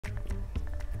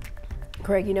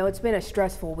Craig, you know, it's been a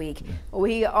stressful week.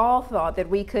 We all thought that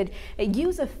we could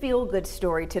use a feel-good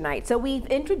story tonight. So we've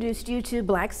introduced you to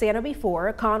Black Santa before,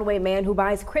 a Conway man who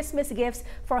buys Christmas gifts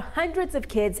for hundreds of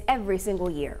kids every single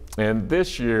year. And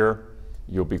this year,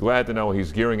 you'll be glad to know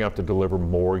he's gearing up to deliver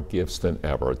more gifts than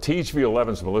ever. THV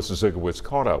 11's Melissa Zukowicz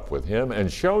caught up with him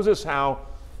and shows us how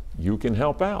you can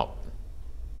help out.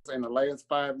 In the last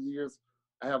 5 years,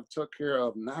 I have took care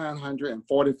of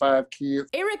 945 kids.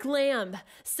 Eric Lamb,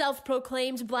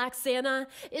 self-proclaimed Black Santa,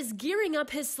 is gearing up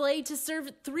his sleigh to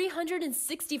serve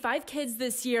 365 kids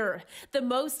this year, the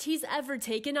most he's ever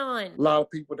taken on. A lot of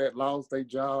people that lost their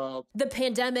jobs. The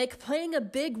pandemic playing a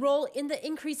big role in the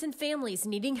increase in families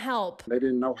needing help. They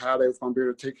didn't know how they was going to be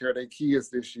able to take care of their kids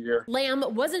this year. Lamb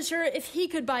wasn't sure if he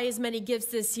could buy as many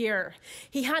gifts this year.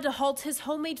 He had to halt his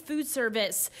homemade food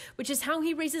service, which is how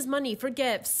he raises money for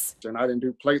gifts. And I didn't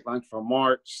do plate lunch from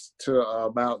March to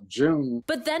about June.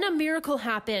 But then a miracle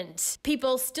happened.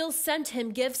 People still sent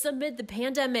him gifts amid the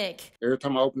pandemic. Every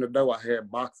time I opened the door, I had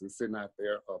boxes sitting out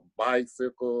there of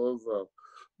bicycles, of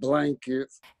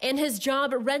blankets. And his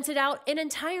job rented out an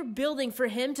entire building for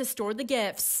him to store the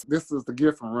gifts. This is the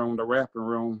gifting room, the wrapping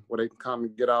room, where they can come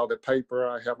and get all the paper.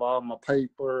 I have all my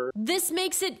paper. This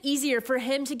makes it easier for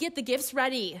him to get the gifts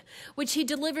ready, which he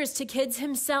delivers to kids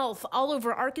himself all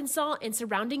over Arkansas and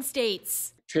surrounding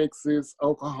states. Texas,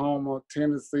 Oklahoma,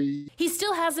 Tennessee. He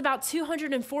still has about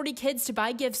 240 kids to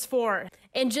buy gifts for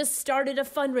and just started a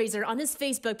fundraiser on his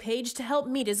Facebook page to help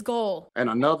meet his goal. And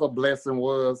another blessing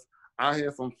was I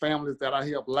had some families that I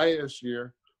helped last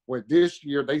year, where this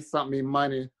year they sent me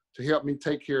money to help me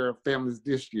take care of families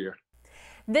this year.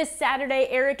 This Saturday,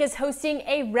 Eric is hosting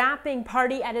a wrapping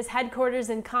party at his headquarters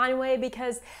in Conway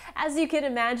because, as you can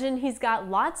imagine, he's got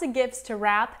lots of gifts to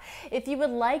wrap. If you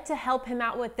would like to help him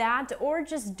out with that or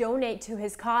just donate to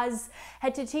his cause,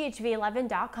 head to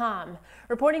THV11.com.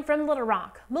 Reporting from Little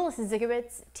Rock, Melissa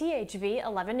Zukowicz, THV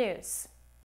 11 News.